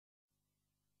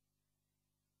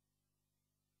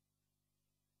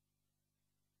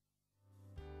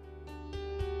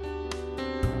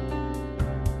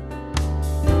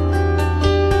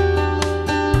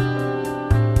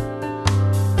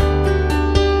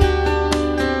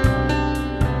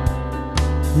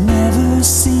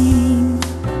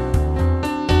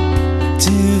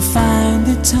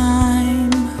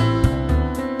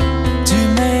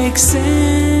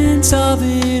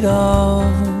it all,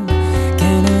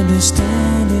 can't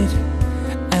understand it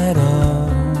at all.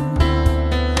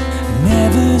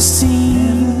 Never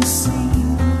seems to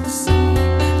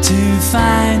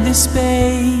find the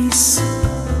space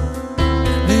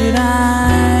that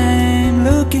I'm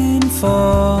looking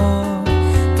for.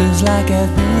 Feels like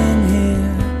I've been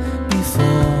here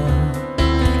before.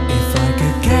 If I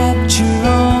could capture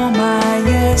all my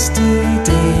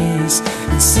yesterdays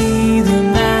and see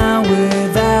them now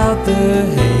without the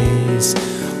haze,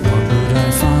 what would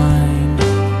I find?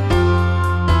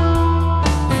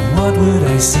 And what would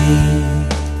I see?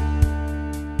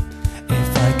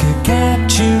 If I could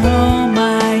capture all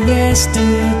my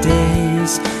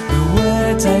yesterdays, the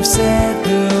words I've said,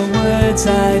 the words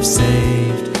I've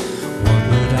saved, what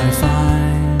would I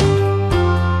find?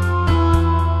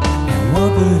 And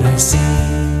what would I see?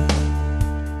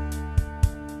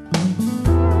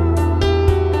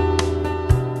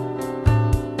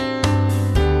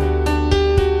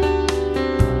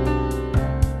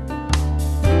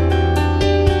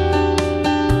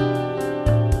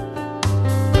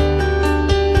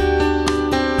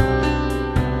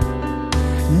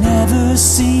 Never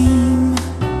seem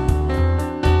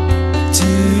to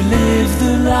live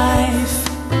the life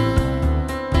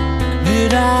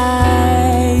that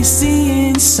I see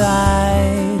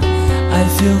inside. I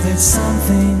feel that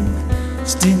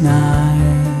something's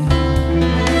denied.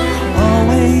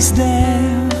 Always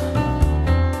there,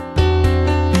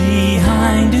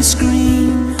 behind a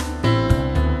screen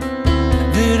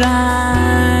that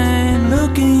I'm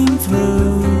looking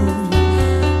through.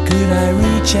 Could I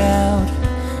reach out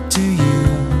to you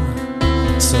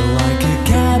so I could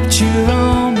capture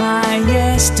all my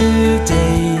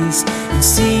yesterdays and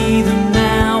see them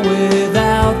now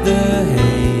without the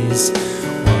haze?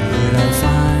 What would I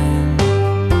find?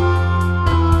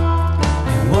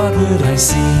 And what would I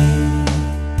see?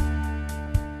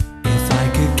 If I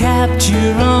could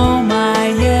capture all my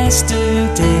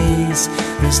yesterdays,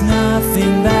 there's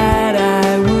nothing that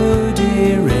I would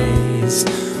erase.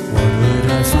 What would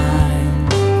I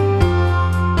find?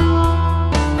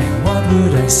 What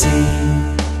would I see?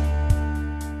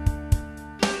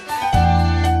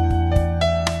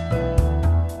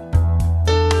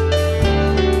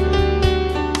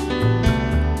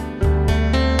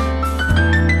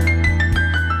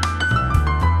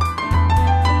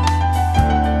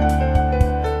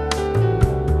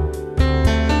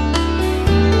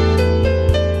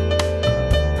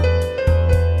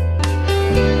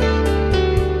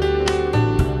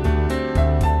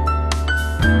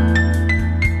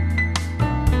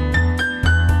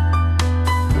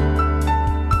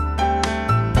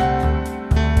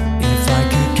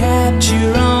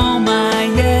 Capture all my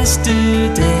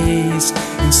yesterdays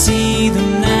and see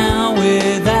them now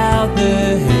without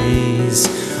the haze,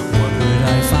 what would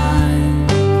I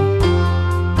find?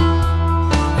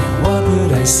 And what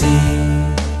would I see?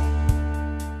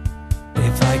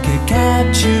 If I could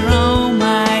capture all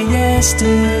my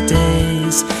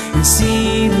yesterdays and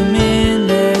see them in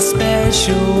their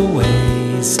special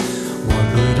ways, what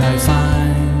would I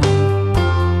find?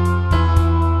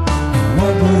 And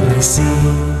what would I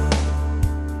see?